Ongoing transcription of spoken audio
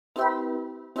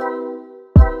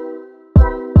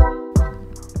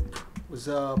What's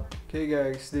up? Okay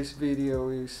guys, this video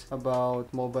is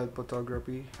about mobile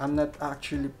photography. I'm not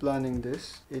actually planning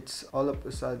this. It's all of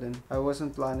a sudden. I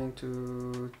wasn't planning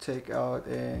to take out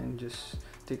and just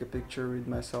take a picture with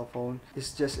my cell phone.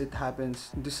 It's just it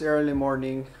happens. This early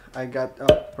morning, I got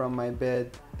up from my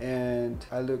bed and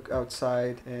I look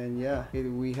outside and yeah,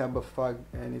 we have a fog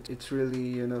and it's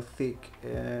really thick.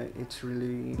 It's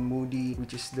really moody,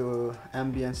 which is the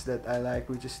ambience that I like,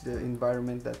 which is the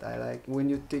environment that I like. When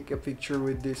you take a picture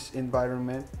with this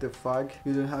environment, the fog,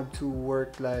 you don't have to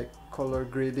work like color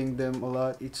grading them a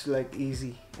lot. It's like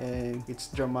easy and it's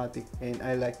dramatic and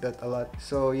I like that a lot.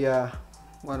 So yeah,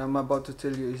 what I'm about to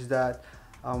tell you is that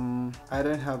I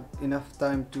don't have enough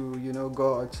time to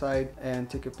go outside and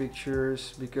take a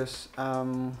pictures because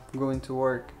I'm going to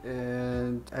work,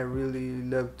 and I really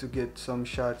love to get some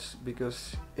shots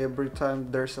because every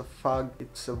time there's a fog,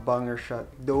 it's a banger shot,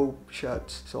 dope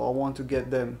shots, so I want to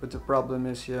get them. But the problem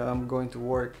is, yeah, I'm going to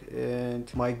work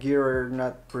and my gear are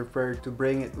not prepared to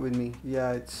bring it with me.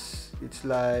 Yeah, it's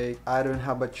like I don't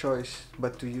have a choice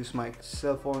but to use my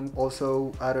cell phone.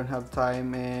 Also, I don't have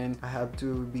time and I have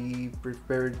to be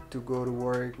prepared to go to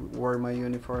work, wear my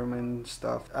uniform and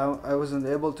stuff. I wasn't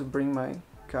able to bring my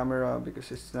camera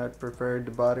because it's not prepared,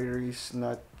 the battery is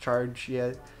not charged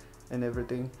yet and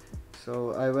everything.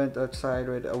 So I went outside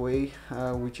right away,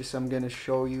 which is I'm gonna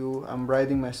show you. I'm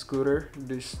riding my scooter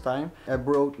this time. I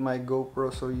brought my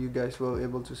GoPro so you guys will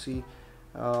able to see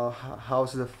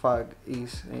how's the fog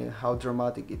is and how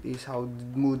dramatic it is, how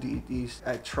moody it is.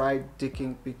 I tried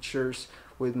taking pictures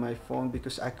with my phone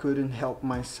because I couldn't help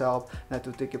myself not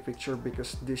to take a picture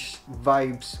because this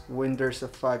vibes when there's a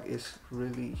fog is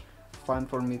really fun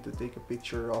for me to take a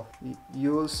picture of.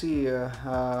 You will see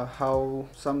how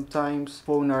sometimes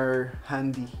phone are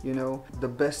handy. The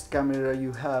best camera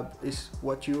you have is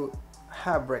what you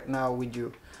have right now with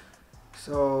you.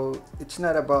 So it's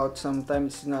not about,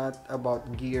 sometimes it's not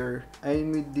about gear. I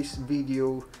made this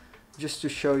video just to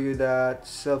show you that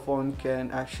cell phone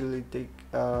can actually take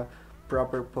a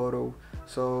proper photo.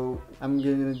 So I'm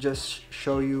gonna just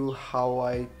show you how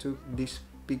I took these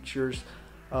pictures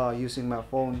using my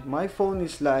phone. My phone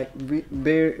is like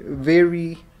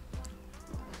very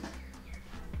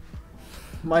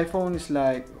my phone is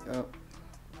like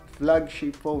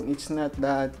flagship phone. It's not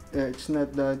that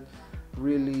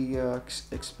really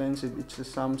expensive. It's a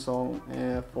Samsung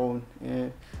phone.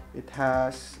 It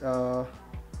has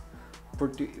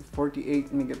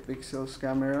 48 megapixels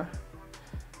camera,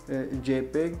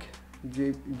 JPEG.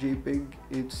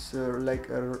 It's like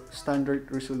a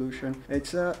standard resolution.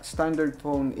 It's a standard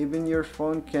phone. Even your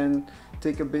phone can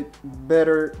take a bit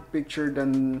better picture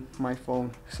than my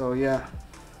phone. So yeah,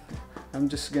 I'm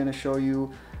just gonna show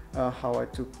you how I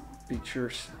took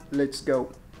pictures. Let's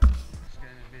go. It's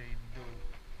gonna be dope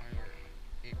or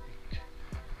epic.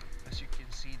 As you can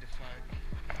see, the fog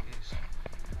is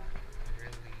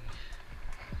really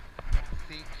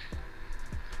thick.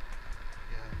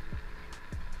 Yeah.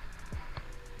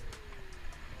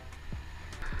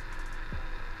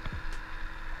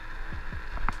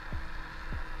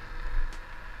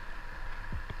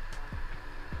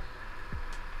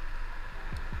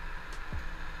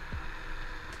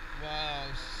 Wow,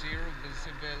 zero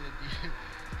visibility.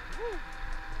 Woo.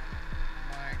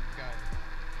 My god.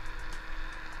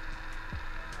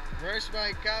 Where's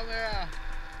my camera?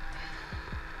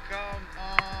 Come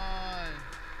on.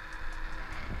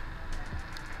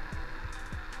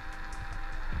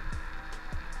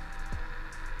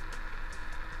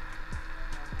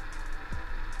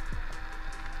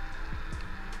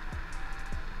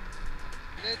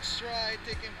 Let's try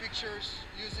taking pictures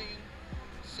using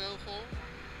cell phone.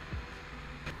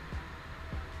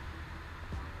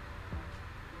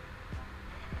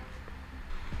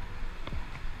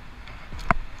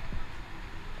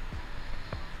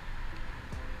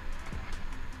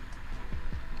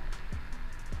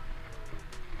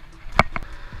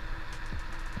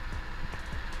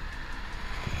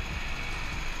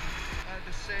 At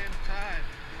the same time.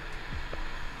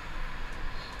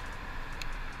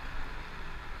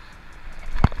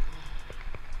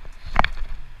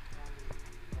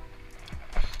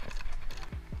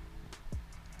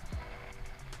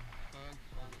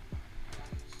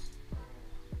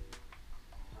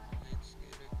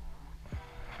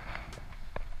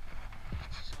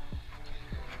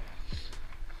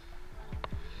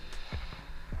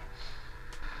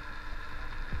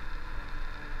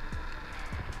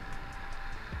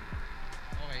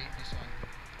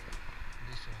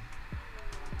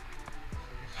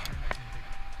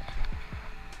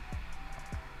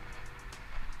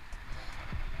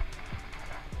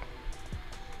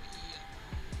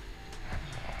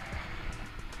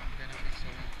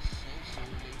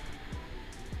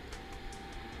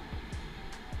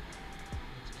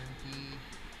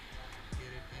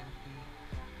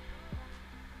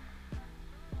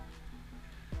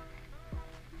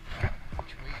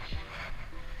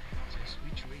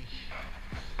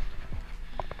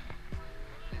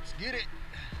 Get it.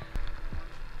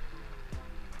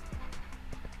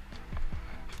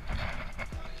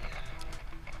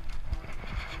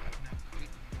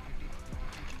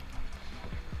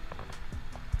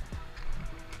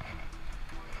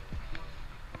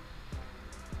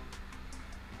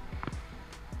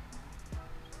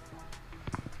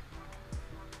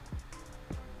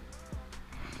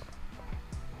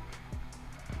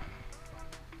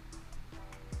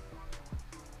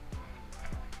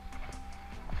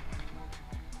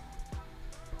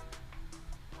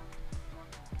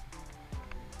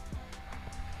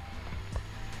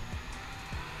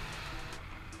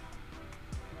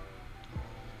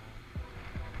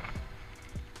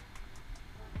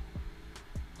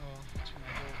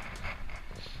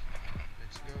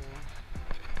 Let's go.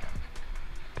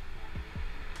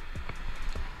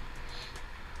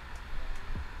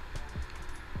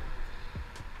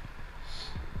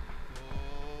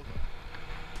 Whoa.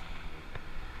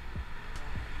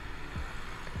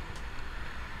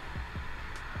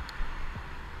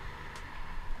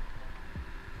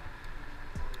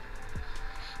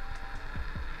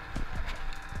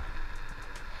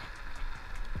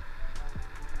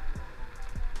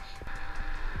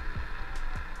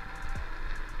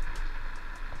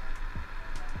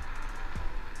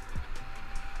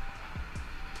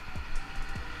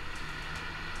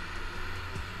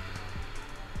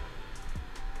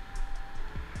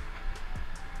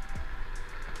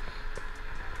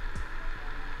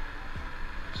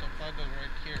 There's a puddle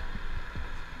right here.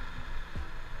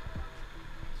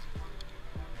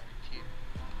 Right here.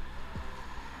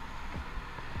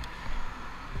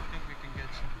 I think we can get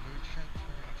some good shots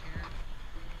right here.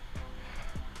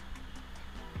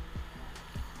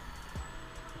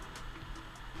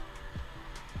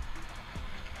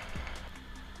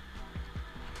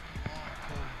 Oh,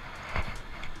 cool.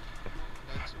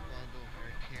 That's a puddle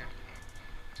right here.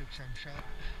 Took some shot.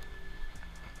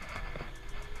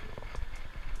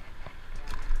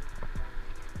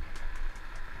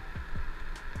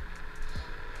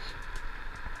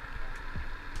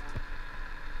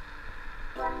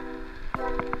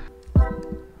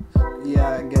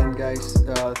 Yeah, again guys,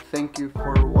 thank you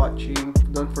for watching.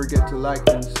 Don't forget to like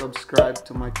and subscribe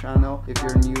to my channel if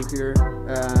you're new here,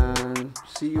 and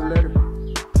see you later.